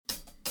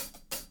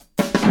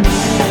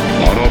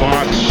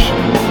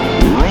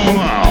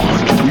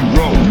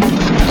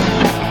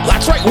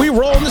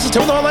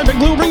Online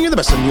Big Blue, bringing you the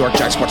best of New York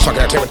Giants sports talk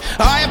entertainment.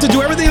 I have to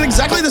do everything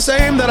exactly the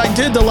same that I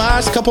did the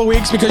last couple of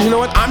weeks because you know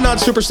what? I'm not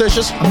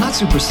superstitious. I'm not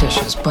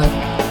superstitious, but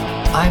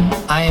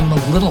I am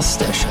a little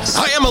stitious.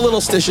 I am a little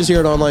stitious here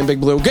at Online Big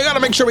Blue. Got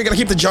to make sure we got to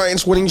keep the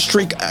Giants winning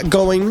streak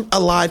going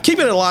alive.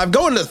 Keeping it alive.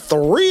 Going to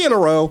 3 in a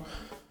row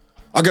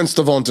against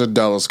the vaunted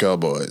Dallas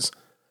Cowboys.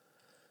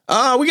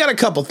 We got a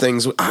couple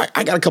things.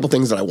 I got a couple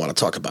things that I want to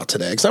talk about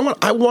today because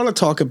I want to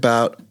talk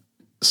about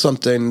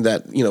something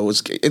that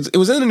it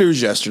was in the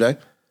news yesterday.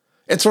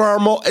 It's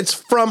from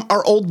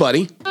our old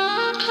buddy,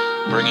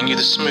 bringing you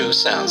the smooth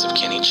sounds of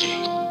Kenny G.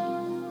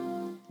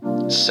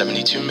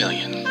 72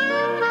 million,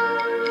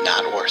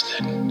 not worth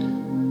it,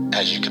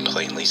 as you can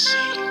plainly see.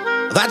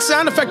 That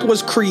sound effect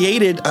was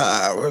created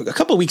a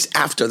couple of weeks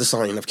after the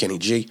signing of Kenny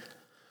G.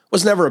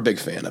 Was never a big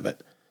fan of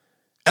it.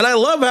 And I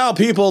love how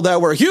people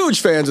that were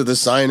huge fans of this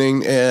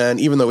signing,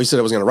 and even though he said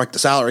it was going to wreck the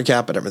salary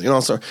cap and everything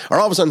else, are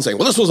all of a sudden saying,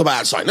 well, this was a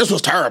bad sign. This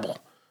was terrible.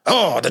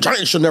 Oh, the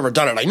Giants should never have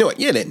done it. I knew it.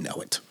 You didn't know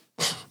it.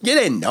 You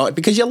didn't know it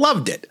because you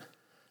loved it.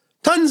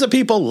 Tons of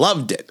people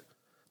loved it.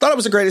 Thought it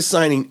was the greatest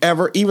signing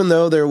ever, even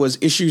though there was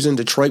issues in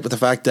Detroit with the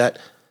fact that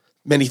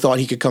many thought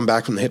he could come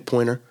back from the hip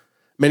pointer.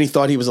 Many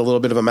thought he was a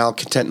little bit of a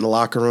malcontent in the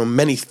locker room.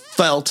 Many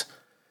felt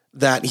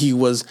that he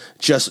was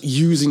just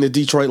using the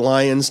Detroit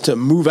Lions to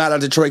move out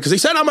of Detroit because he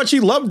said how much he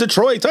loved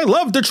Detroit. I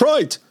love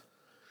Detroit.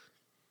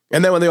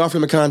 And then when they offered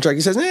him a contract,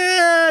 he says,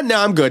 no,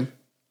 I'm good.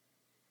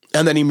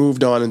 And then he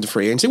moved on into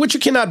free agency, which you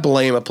cannot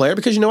blame a player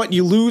because you know what?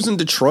 You lose in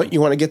Detroit. You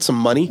want to get some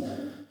money.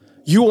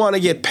 You want to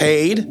get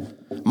paid.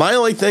 My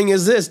only thing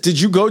is this. Did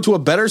you go to a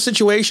better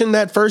situation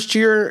that first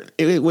year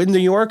in New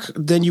York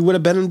than you would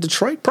have been in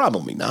Detroit?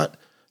 Probably not.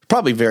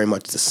 Probably very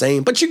much the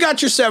same. But you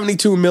got your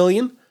 $72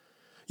 million.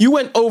 You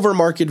went over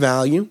market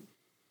value.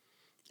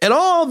 And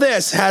all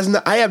this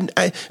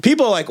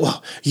people are like,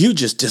 well, you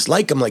just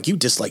dislike him like you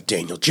dislike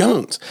Daniel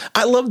Jones.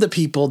 I love the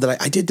people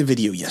that I did the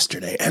video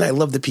yesterday, and I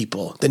love the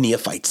people, the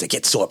neophytes, that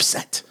get so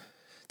upset.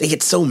 They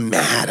get so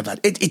mad about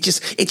it. It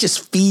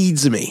just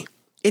feeds me.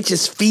 It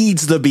just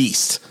feeds the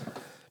beast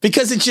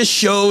because it just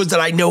shows that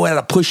I know how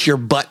to push your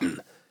button.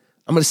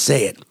 I'm going to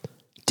say it.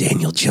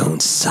 Daniel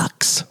Jones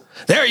sucks.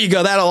 There you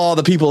go. That'll all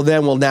the people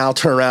then will now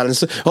turn around and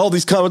say all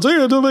these comments.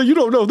 You don't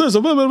know this.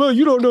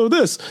 You don't know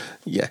this.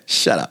 Yeah,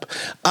 shut up.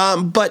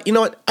 But you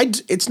know what?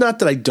 It's not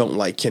that I don't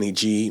like Kenny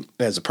G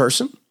as a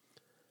person.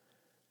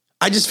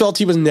 I just felt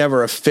he was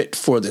never a fit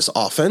for this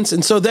offense.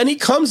 And so then he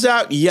comes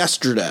out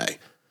yesterday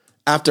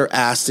after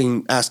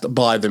asked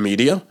by the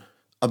media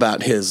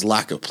about his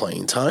lack of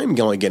playing time,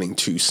 only getting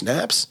 2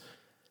 snaps.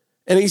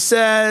 And he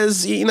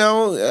says,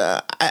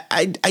 I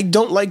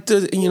don't like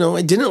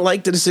I didn't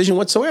like the decision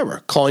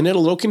whatsoever, calling it a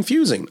little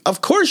confusing.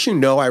 Of course,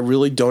 I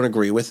really don't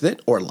agree with it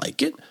or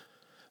like it,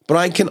 but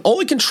I can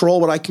only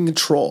control what I can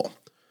control.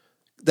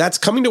 That's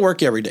coming to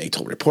work every day,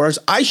 told reporters.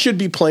 I should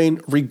be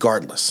playing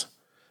regardless.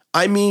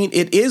 I mean,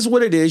 it is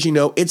what it is.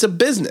 It's a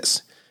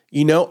business.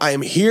 I'm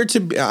not here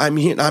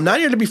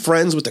to be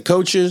friends with the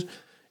coaches.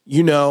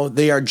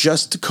 They are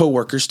just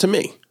coworkers to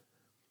me.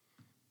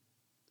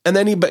 And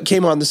then he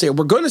came on to say,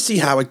 we're going to see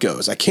how it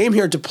goes. I came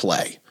here to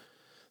play.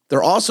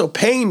 They're also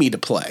paying me to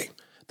play.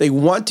 They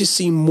want to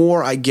see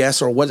more, I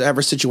guess, or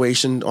whatever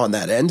situation on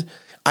that end.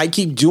 I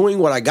keep doing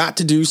what I got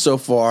to do so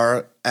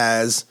far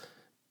as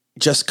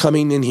just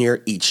coming in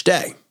here each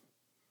day.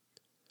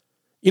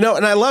 And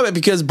I love it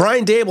because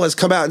Brian Daboll has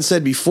come out and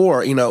said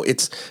before,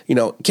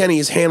 Kenny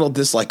has handled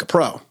this like a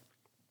pro.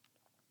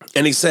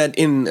 And he said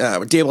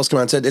Daboll's come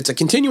out and said, it's a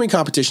continuing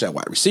competition at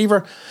wide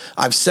receiver.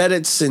 I've said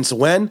it since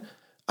when?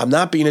 I'm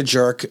not being a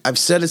jerk. I've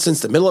said it since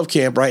the middle of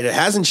camp, right? It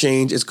hasn't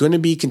changed. It's going to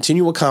be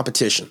continual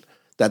competition.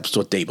 That's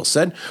what Daboll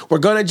said. We're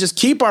going to just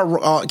keep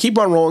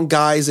on rolling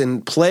guys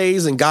and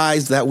plays and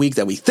guys that week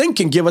that we think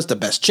can give us the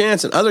best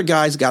chance, and other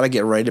guys got to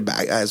get ready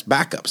as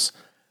backups.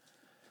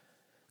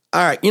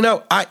 All right,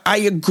 I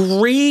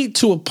agree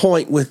to a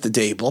point with the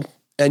Daboll,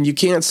 and you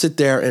can't sit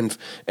there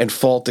and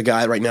fault the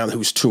guy right now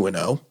who's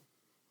 2-0.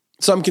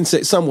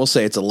 Some will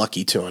say it's a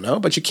lucky 2-0,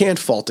 but you can't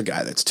fault the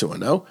guy that's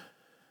 2-0.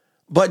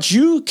 But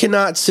you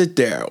cannot sit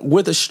there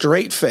with a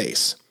straight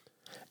face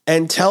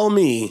and tell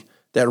me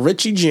that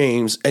Richie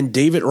James and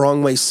David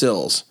Wrongway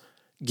Sills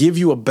give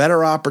you a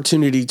better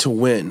opportunity to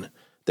win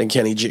than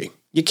Kenny G.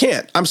 You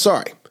can't. I'm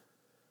sorry.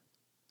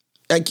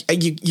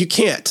 You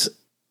can't.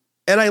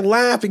 And I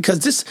laugh because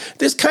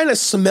this kind of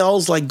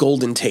smells like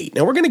Golden Tate.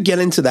 Now, we're going to get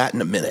into that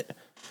in a minute.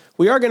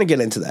 We are going to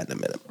get into that in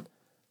a minute.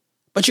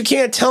 But you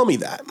can't tell me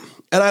that.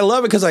 And I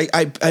love it because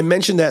I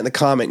mentioned that in the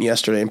comment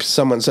yesterday, and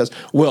someone says,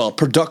 well,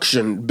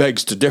 production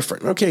begs to differ.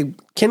 Okay,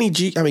 Kenny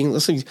G,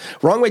 listen,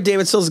 Wrong Way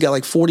David Sills got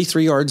like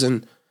 43 yards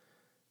in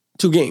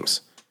 2 games.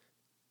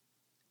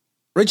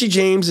 Richie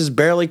James has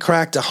barely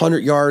cracked 100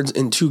 yards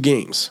in 2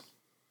 games.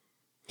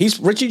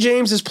 Richie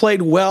James has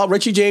played well.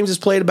 Richie James has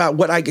played about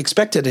what I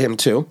expected him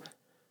to.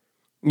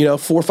 4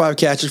 or 5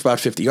 catches for about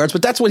 50 yards,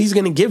 but that's what he's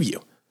going to give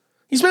you.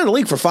 He's been in the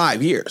league for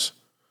 5 years.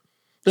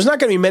 There's not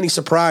going to be many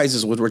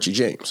surprises with Richie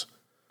James.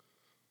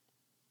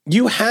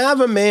 You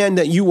have a man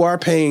that you are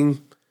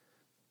paying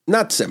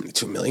not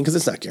 72 million because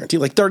it's not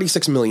guaranteed, like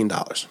 $36 million.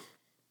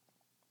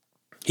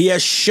 He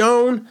has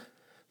shown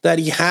that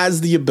he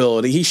has the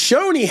ability. He's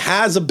shown he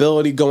has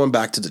ability going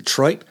back to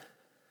Detroit.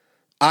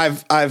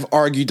 I've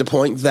argued the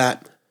point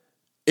that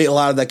a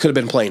lot of that could have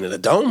been playing in a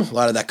dome. A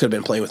lot of that could have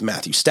been playing with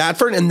Matthew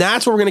Stafford. And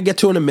that's what we're going to get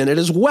to in a minute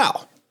as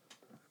well.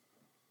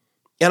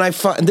 And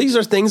these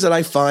are things that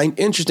I find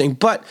interesting.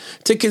 But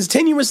to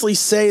continuously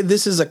say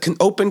this is an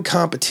open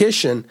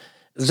competition,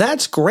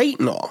 that's great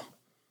and all.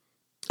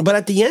 But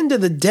at the end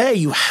of the day,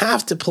 you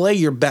have to play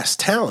your best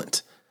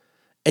talent.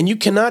 And you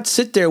cannot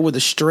sit there with a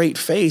straight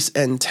face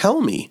and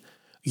tell me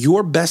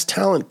your best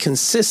talent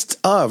consists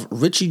of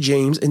Richie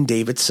James and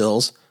David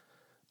Sills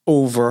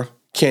over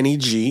Kenny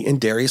G and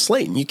Darius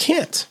Slayton. You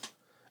can't.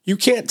 You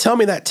can't tell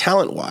me that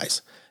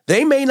talent-wise.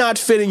 They may not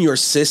fit in your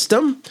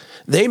system.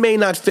 They may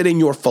not fit in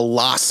your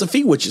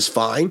philosophy, which is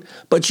fine.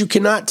 But you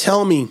cannot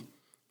tell me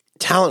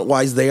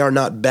talent-wise they are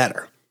not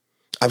better.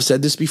 I've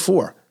said this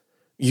before.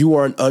 You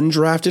are an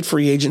undrafted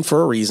free agent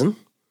for a reason.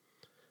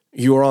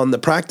 You are on the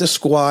practice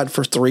squad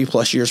for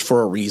 3+ years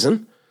for a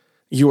reason.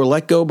 You were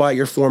let go by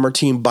your former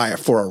team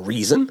for a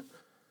reason.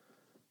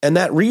 And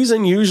that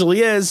reason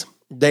usually is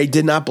they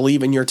did not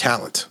believe in your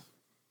talent.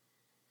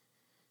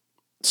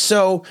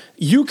 So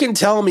you can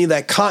tell me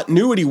that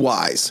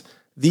continuity-wise,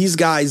 these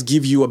guys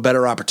give you a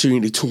better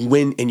opportunity to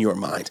win in your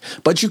mind.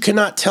 But you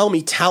cannot tell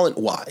me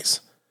talent-wise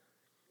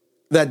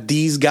that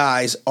these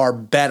guys are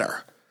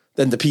better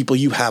than the people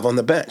you have on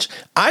the bench.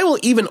 I will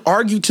even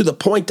argue to the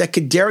point that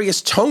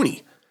Kadarius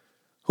Toney,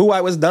 who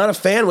I was not a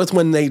fan with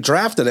when they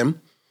drafted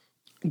him,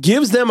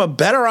 gives them a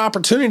better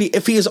opportunity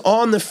if he is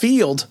on the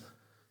field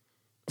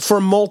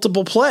for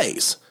multiple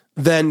plays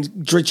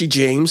than Richie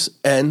James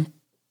and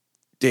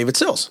David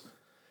Sills.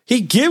 He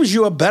gives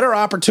you a better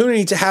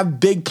opportunity to have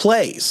big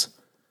plays.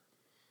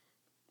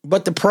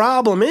 But the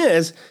problem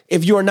is,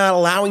 if you're not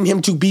allowing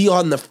him to be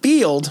on the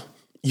field,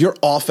 your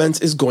offense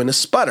is going to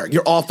sputter.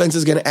 Your offense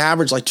is going to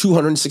average like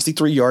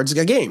 263 yards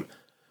a game.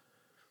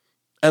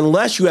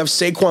 Unless you have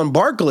Saquon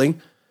Barkley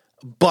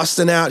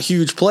busting out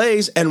huge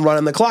plays and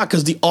running the clock,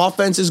 because the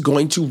offense is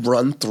going to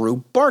run through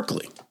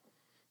Barkley.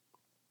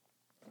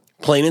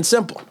 Plain and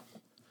simple.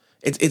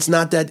 It's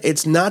not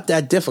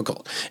that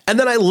difficult. And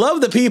then I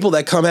love the people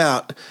that come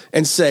out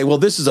and say, well,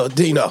 this is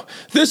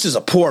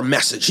a poor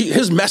message.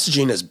 His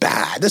messaging is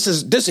bad.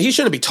 He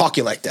shouldn't be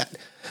talking like that.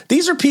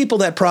 These are people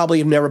that probably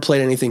have never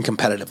played anything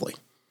competitively.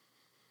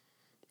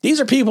 These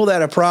are people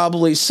that have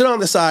probably sit on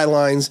the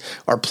sidelines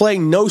or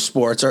playing no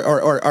sports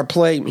or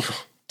play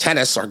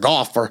tennis or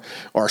golf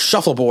or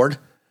shuffleboard,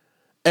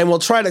 and will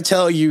try to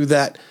tell you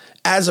that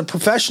as a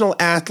professional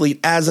athlete,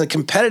 as a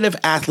competitive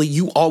athlete,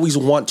 you always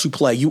want to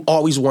play. You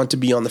always want to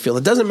be on the field.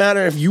 It doesn't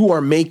matter if you are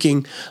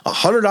making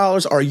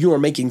 $100 or you are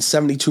making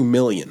 $72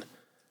 million.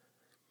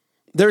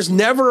 There's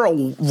never a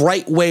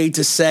right way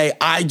to say,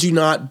 I do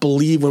not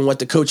believe in what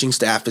the coaching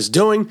staff is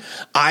doing.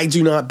 I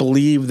do not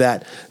believe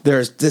that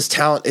this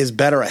talent is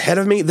better ahead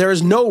of me. There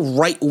is no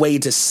right way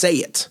to say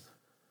it,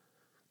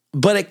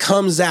 but it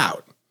comes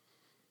out.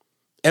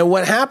 And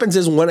what happens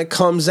is when it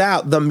comes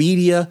out, the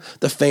media,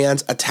 the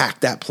fans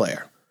attack that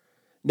player.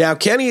 Now,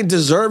 Kenny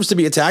deserves to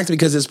be attacked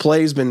because his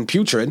play has been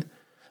putrid.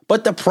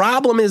 But the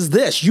problem is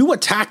this. You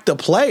attack the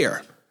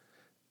player.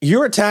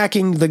 You're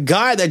attacking the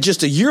guy that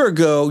just a year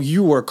ago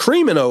you were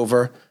creaming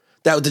over,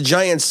 that the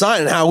Giants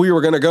signed, and how we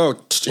were going to go,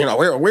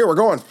 we were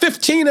going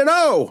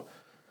 15-0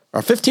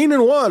 or 15-1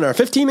 or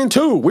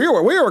 15-2. We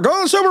were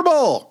going to Super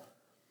Bowl.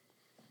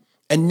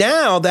 And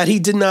now that he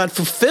did not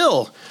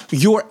fulfill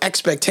your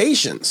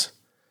expectations,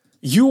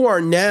 you are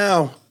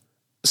now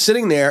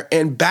sitting there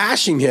and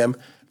bashing him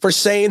for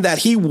saying that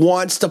he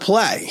wants to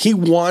play. He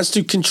wants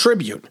to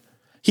contribute.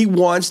 He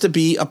wants to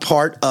be a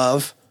part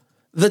of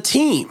the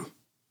team.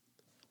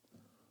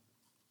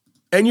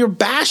 And you're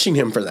bashing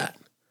him for that.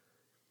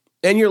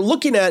 And you're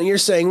looking at it and you're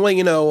saying, well,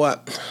 you know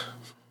what?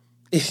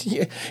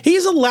 He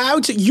is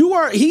allowed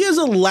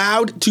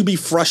to be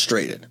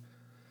frustrated.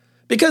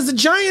 Because the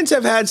Giants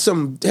have had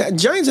some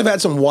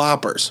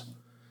whoppers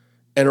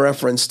in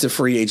reference to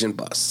free agent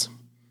busts.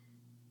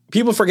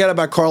 People forget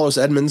about Carlos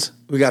Edmonds.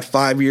 We got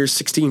 5 years,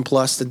 16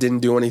 plus that didn't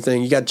do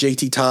anything. You got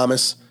JT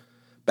Thomas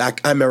I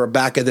remember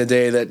back in the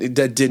day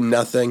that did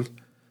nothing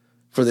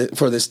for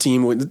this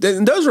team.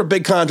 And those were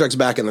big contracts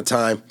back in the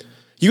time.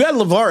 You had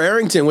LeVar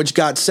Arrington, which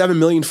got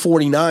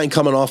 $7,049,000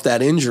 coming off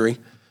that injury.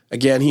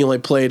 Again, he only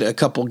played a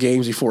couple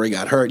games before he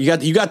got hurt.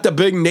 You got the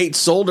big Nate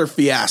Solder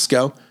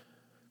fiasco.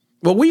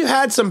 But we've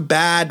had some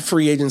bad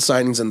free agent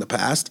signings in the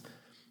past.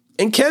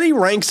 And Kenny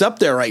ranks up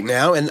there right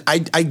now, and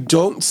I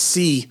don't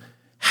see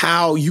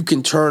how you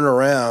can turn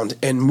around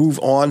and move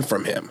on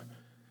from him.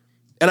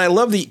 And I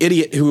love the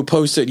idiot who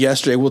posted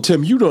yesterday, well,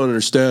 Tim, you don't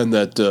understand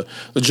that the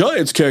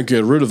Giants can't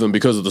get rid of him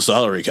because of the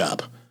salary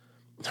cap.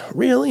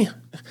 Really?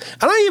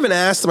 And I even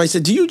asked him, I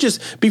said,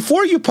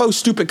 before you post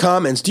stupid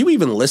comments, do you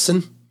even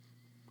listen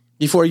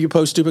before you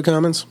post stupid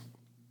comments?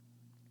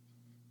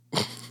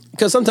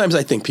 Because sometimes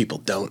I think people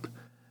don't.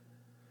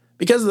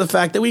 because of the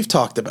fact that we've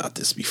talked about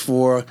this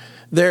before.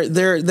 There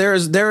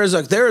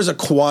is a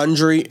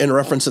quandary in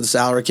reference to the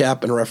salary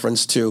cap, in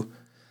reference to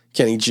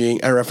Kenny G,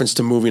 in reference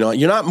to moving on.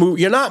 You're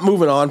not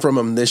moving on from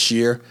him this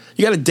year.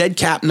 You got a dead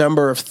cap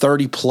number of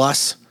 30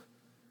 plus.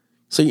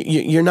 So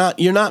you're not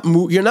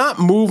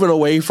moving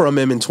away from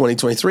him in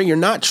 2023. You're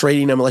not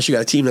trading him unless you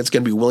got a team that's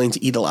going to be willing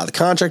to eat a lot of the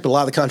contract, but a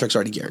lot of the contract's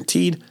already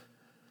guaranteed.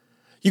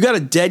 You got a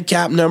dead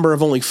cap number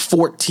of only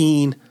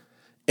 14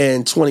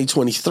 in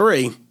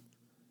 2023.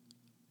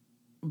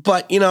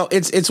 But,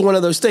 it's one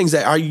of those things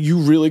that, are you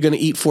really going to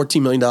eat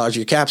 $14 million of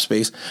your cap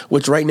space,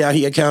 which right now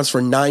he accounts for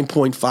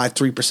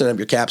 9.53% of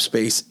your cap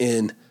space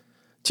in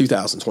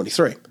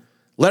 2023.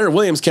 Leonard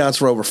Williams counts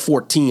for over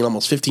 14,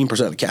 almost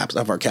 15%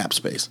 of our cap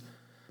space.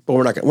 But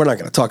we're not going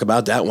to talk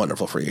about that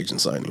wonderful free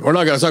agent signing. We're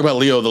not going to talk about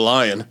Leo the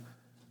Lion.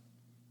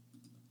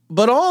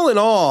 But all in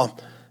all,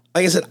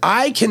 like I said,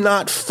 I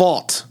cannot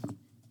fault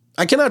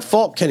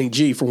Kenny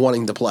G for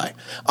wanting to play.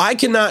 I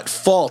cannot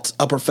fault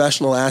a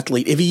professional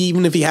athlete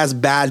even if he has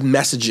bad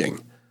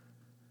messaging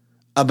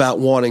about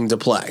wanting to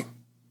play.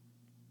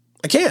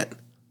 I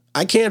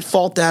can't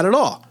fault that at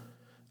all.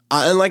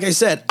 And like I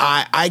said,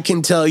 I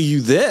can tell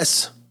you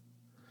this,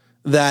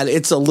 that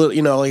it's a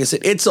little, like I said,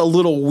 it's a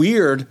little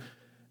weird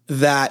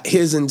that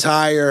his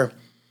entire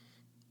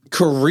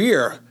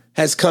career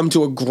has come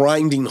to a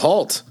grinding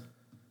halt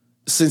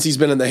since he's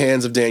been in the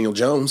hands of Daniel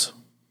Jones.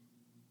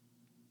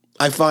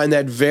 I find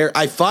that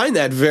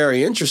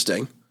very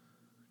interesting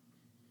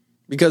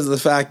because of the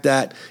fact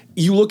that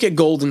you look at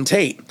Golden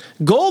Tate.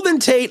 Golden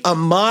Tate, a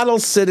model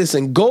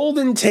citizen.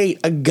 Golden Tate,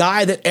 a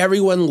guy that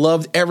everyone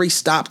loved every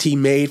stop he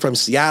made from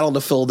Seattle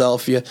to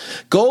Philadelphia.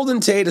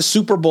 Golden Tate, a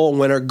Super Bowl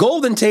winner.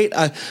 Golden Tate,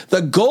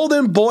 the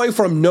golden boy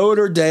from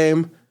Notre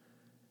Dame,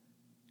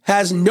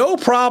 has no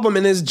problem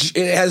in his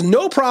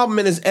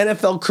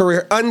NFL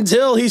career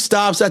until he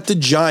stops at the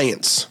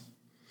Giants.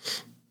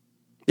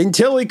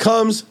 Until he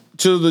comes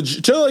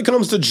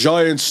to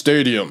Giants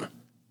Stadium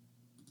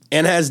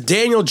and has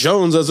Daniel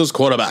Jones as his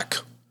quarterback.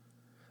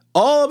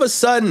 All of a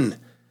sudden,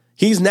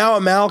 he's now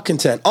a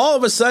malcontent. All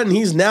of a sudden,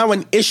 he's now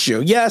an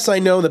issue. Yes, I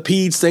know the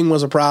Peds thing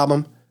was a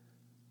problem.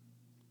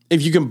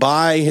 If you can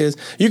buy his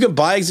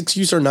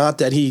excuse or not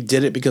that he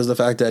did it because of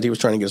the fact that he was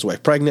trying to get his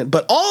wife pregnant.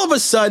 But all of a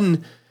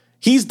sudden,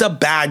 he's the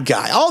bad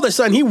guy. All of a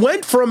sudden, he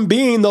went from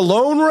being the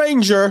Lone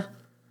Ranger,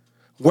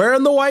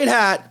 wearing the white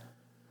hat,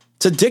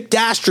 to Dick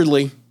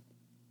Dastardly.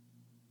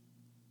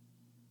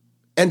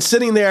 And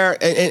sitting there,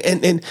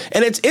 and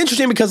it's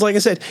interesting because, like I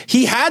said,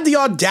 he had the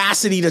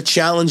audacity to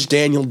challenge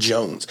Daniel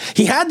Jones.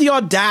 He had the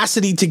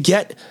audacity to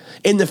get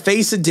in the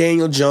face of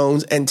Daniel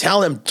Jones and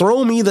tell him,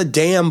 throw me the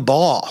damn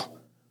ball.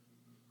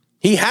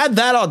 He had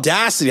that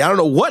audacity. I don't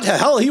know what the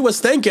hell he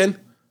was thinking.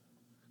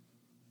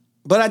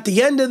 But at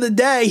the end of the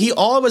day, he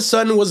all of a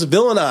sudden was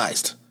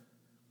villainized.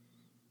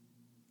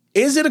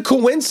 Is it a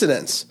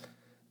coincidence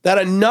that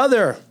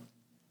another,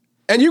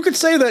 and you could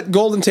say that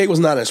Golden Tate was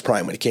not in his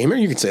prime when he came here.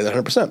 You could say that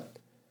 100%.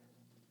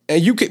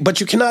 But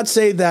you cannot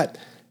say that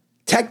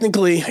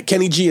technically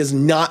Kenny G was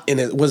not in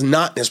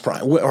his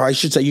prime. Or I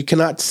should say, you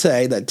cannot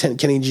say that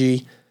Kenny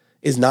G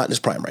is not in his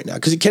prime right now,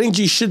 because Kenny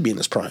G should be in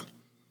his prime.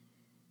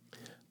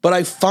 But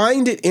I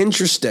find it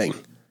interesting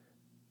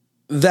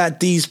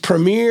that these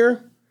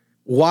premier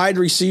wide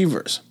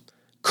receivers'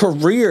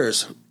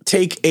 careers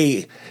take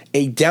a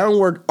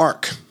downward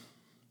arc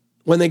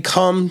when they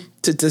come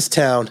to this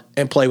town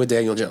and play with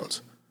Daniel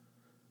Jones.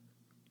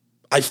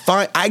 I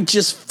find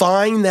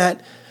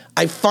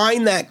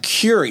that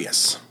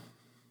curious.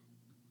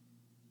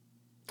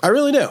 I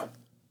really do.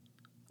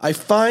 I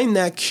find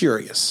that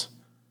curious.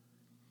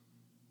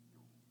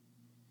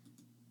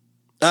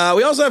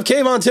 We also have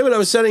Kayvon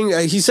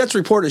Thibodeau he sets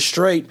reporters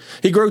straight.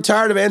 He grew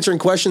tired of answering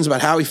questions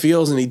about how he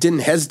feels, and he didn't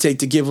hesitate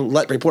to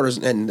let reporters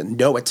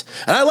know it.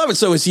 And I love it.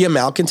 So is he a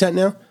malcontent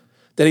now?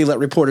 That he let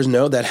reporters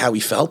know that how he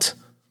felt?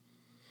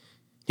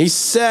 He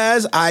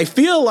says, I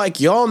feel like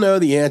y'all know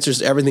the answers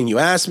to everything you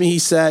asked me, he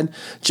said.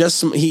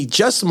 He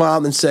just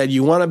smiled and said,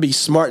 you want to be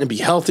smart and be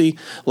healthy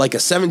like a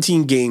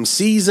 17-game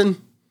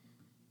season.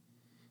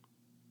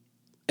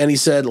 And he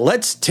said,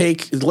 let's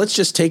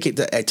just take it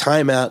a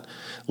timeout.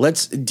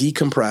 Let's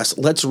decompress.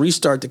 Let's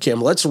restart the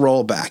camera. Let's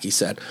roll back, he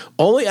said.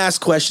 Only ask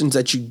questions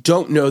that you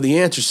don't know the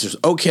answers to.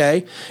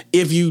 Okay,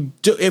 if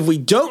we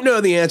don't know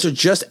the answer,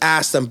 just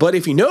ask them. But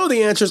if you know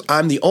the answers,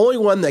 I'm the only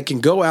one that can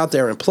go out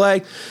there and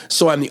play.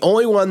 So I'm the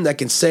only one that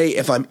can say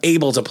if I'm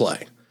able to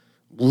play.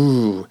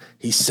 Ooh,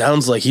 he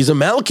sounds like he's a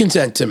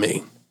malcontent to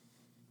me.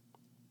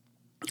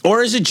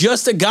 Or is it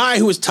just a guy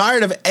who is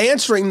tired of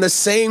answering the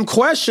same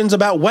questions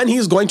about when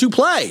he's going to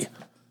play?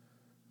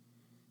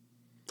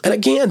 And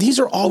again, these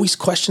are always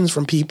questions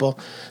from people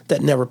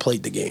that never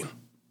played the game,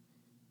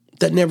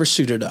 that never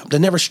suited up, that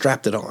never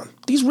strapped it on.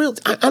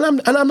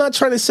 I'm not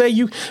trying to say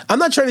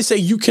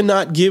you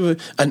cannot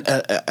give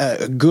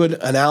a good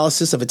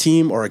analysis of a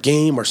team or a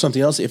game or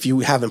something else if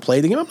you haven't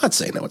played the game. I'm not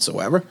saying that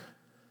whatsoever.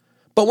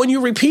 But when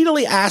you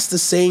repeatedly ask the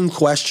same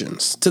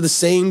questions to the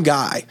same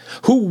guy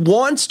who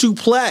wants to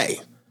play,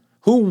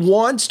 who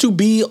wants to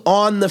be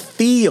on the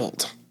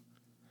field,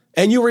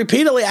 And you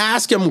repeatedly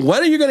ask him,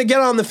 when are you going to get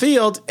on the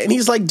field? And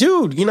he's like,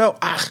 dude,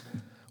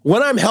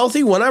 when I'm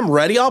healthy, when I'm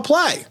ready, I'll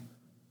play.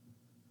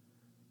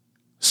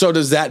 So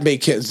does that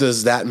make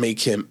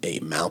him a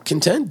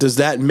malcontent? Does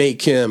that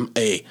make him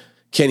a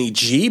Kenny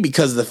G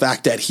because of the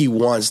fact that he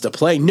wants to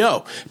play?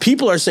 No.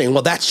 People are saying,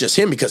 well, that's just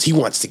him because he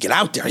wants to get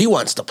out there. He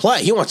wants to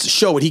play. He wants to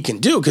show what he can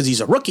do because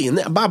he's a rookie and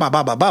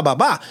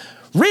blah.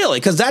 Really?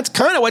 Because that's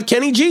kind of what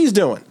Kenny G's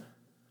doing.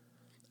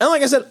 And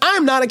like I said,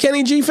 I'm not a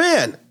Kenny G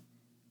fan.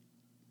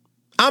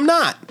 I'm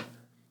not.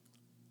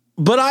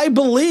 But I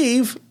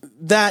believe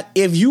that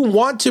if you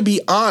want to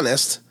be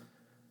honest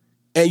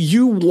and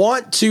you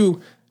want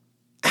to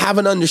have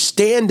an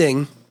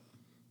understanding,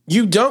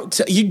 you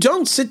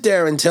don't sit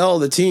there and tell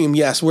the team,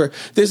 yes,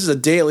 this is a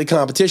daily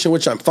competition,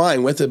 which I'm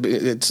fine with.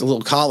 It's a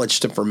little college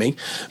for me.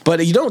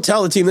 But you don't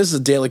tell the team this is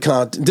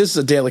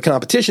a daily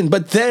competition,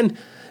 but then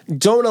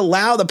don't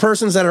allow the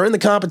persons that are in the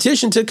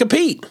competition to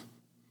compete.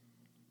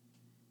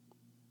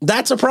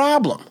 That's a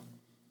problem.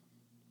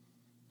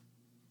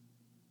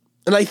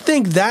 And I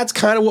think that's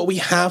kind of what we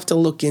have to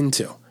look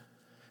into.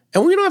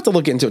 And we don't have to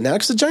look into it now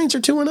because the Giants are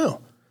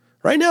 2-0.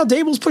 Right now,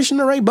 Daboll's pushing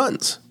the right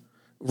buttons.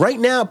 Right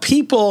now,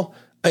 people,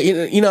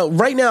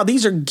 right now,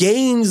 these are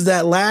games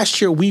that last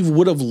year we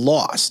would have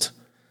lost.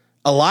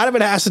 A lot of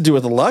it has to do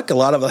with the luck. A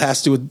lot of it has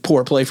to do with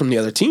poor play from the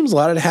other teams. A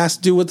lot of it has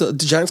to do with the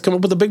Giants coming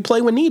up with a big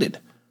play when needed.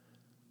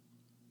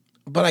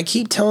 But I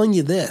keep telling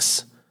you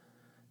this.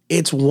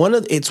 It's one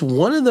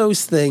of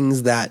those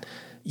things that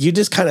you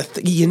just kind of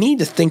you need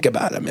to think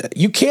about a minute.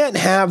 You can't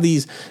have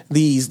these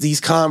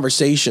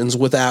conversations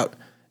without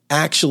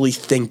actually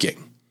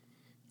thinking.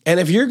 And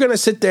if you're going to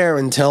sit there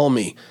and tell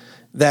me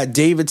that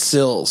David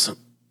Sills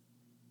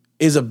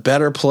is a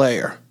better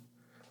player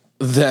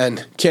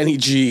than Kenny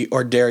G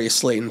or Darius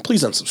Slayton,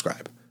 please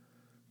unsubscribe.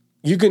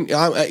 You can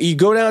you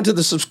go down to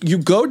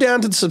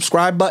the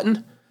subscribe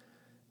button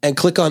and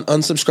click on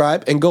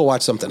unsubscribe and go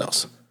watch something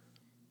else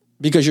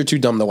because you're too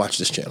dumb to watch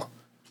this channel.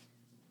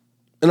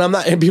 And I'm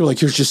not, and people are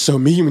like, you're just so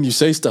mean when you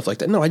say stuff like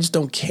that. No, I just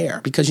don't care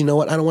because you know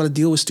what? I don't want to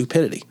deal with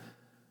stupidity.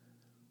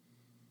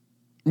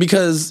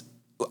 Because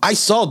I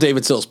saw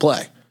David Sills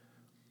play.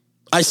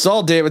 I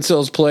saw David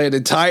Sills play an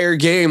entire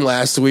game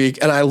last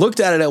week, and I looked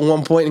at it at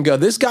one point and go,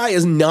 this guy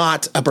is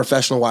not a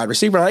professional wide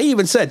receiver. And I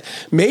even said,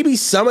 maybe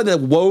some of the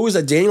woes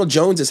that Daniel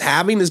Jones is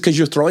having is because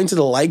you're throwing to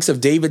the likes of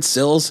David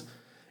Sills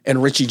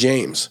and Richie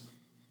James.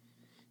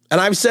 And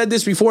I've said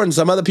this before, and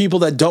some other people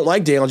that don't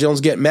like Daniel Jones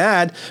get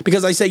mad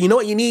because I say, you know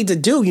what you need to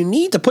do? You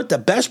need to put the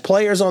best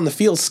players on the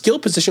field, skill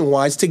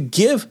position-wise, to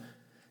give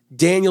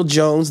Daniel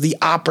Jones the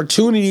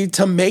opportunity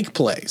to make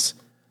plays.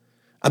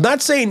 I'm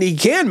not saying he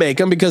can make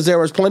them because there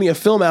was plenty of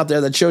film out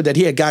there that showed that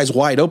he had guys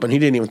wide open. He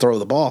didn't even throw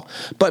the ball.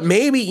 But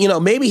maybe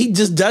he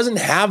just doesn't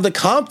have the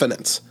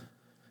confidence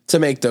to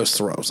make those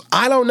throws.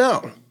 I don't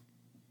know.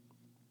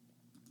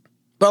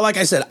 But like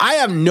I said, I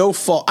have no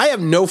fault. I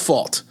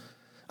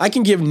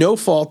can give no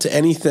fault to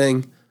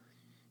anything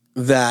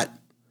that,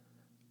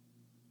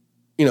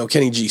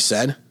 Kenny G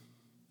said.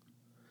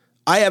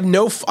 I have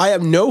no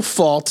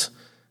fault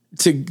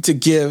to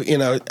give,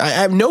 I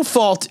have no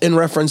fault in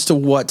reference to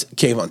what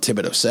Kayvon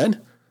Thibodeau said.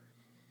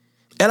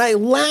 And I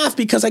laugh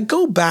because I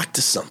go back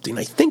to something.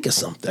 I think of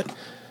something.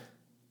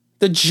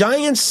 The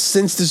Giants,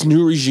 since this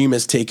new regime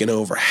has taken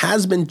over,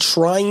 has been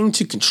trying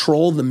to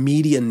control the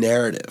media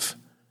narrative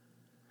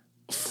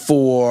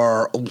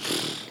since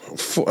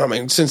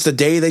the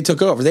day they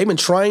took over. They've been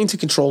trying to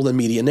control the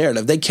media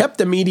narrative. They kept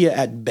the media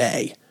at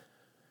bay.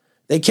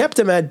 They kept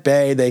them at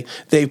bay.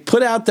 They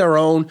put out their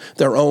own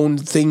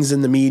things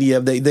in the media.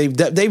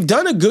 They've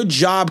done a good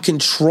job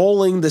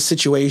controlling the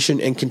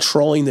situation and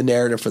controlling the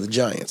narrative for the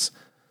Giants.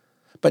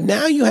 But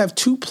now you have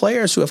two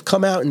players who have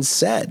come out and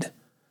said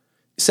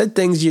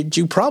things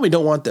you probably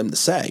don't want them to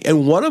say.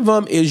 And one of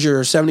them is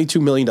your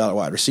 $72 million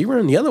wide receiver,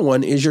 and the other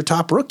one is your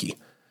top rookie,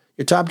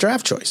 your top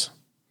draft choice.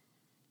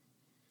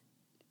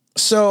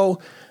 So,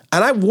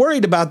 and I've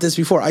worried about this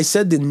before. I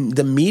said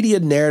the media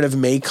narrative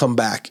may come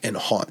back and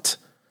haunt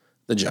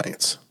the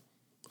Giants.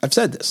 I've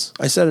said this.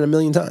 I said it a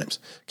million times.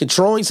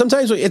 Controlling,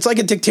 sometimes it's like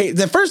a dictator.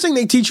 The first thing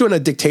they teach you in a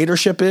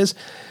dictatorship is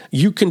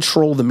you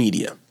control the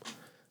media.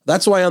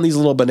 That's why on these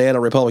little banana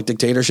republic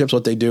dictatorships,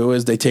 what they do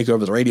is they take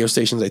over the radio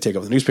stations, they take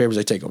over the newspapers,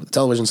 they take over the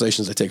television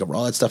stations, they take over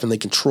all that stuff, and they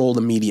control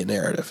the media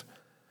narrative.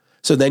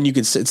 So then you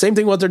can say, same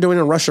thing what they're doing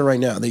in Russia right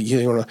now.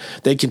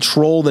 They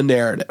control the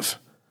narrative.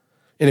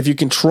 And if you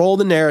control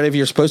the narrative,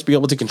 you're supposed to be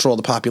able to control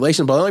the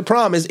population. But the only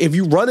problem is if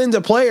you run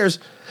into players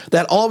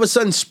that all of a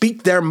sudden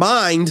speak their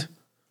mind,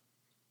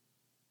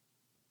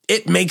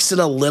 it makes it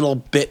a little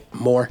bit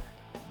more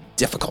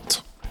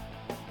difficult.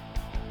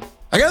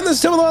 Again, this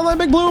is Tim with Online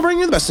Big Blue, bringing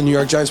you the best in New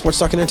York Giants sports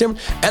talk and entertainment.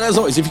 And as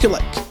always, if you can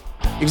like,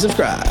 you can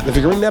subscribe. If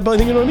you can ring that bell, I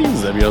think you know what it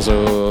means. That'd be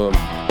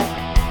awesome.